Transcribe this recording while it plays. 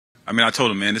I mean, I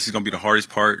told him, man, this is going to be the hardest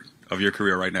part of your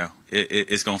career right now.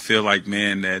 It's going to feel like,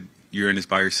 man, that you're in this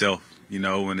by yourself, you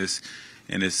know, and it's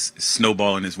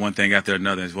snowballing. It's one thing after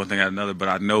another. It's one thing after another. But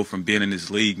I know from being in this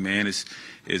league, man,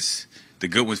 it's the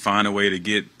good ones find a way to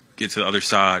get to the other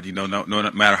side. You know,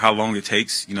 no matter how long it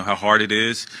takes, you know, how hard it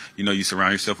is, you know, you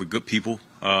surround yourself with good people.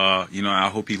 You know, I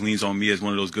hope he leans on me as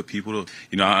one of those good people.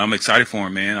 You know, I'm excited for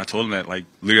him, man. I told him that, like,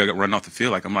 literally I got run off the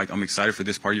field. I'm excited for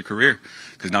this part of your career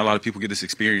because not a lot of people get this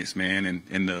experience, man.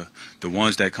 And the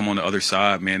ones that come on the other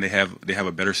side, man, they have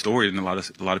a better story than a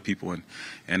lot of people.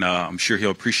 And I'm sure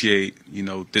he'll appreciate, you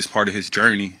know, this part of his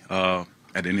journey at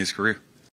the end of his career.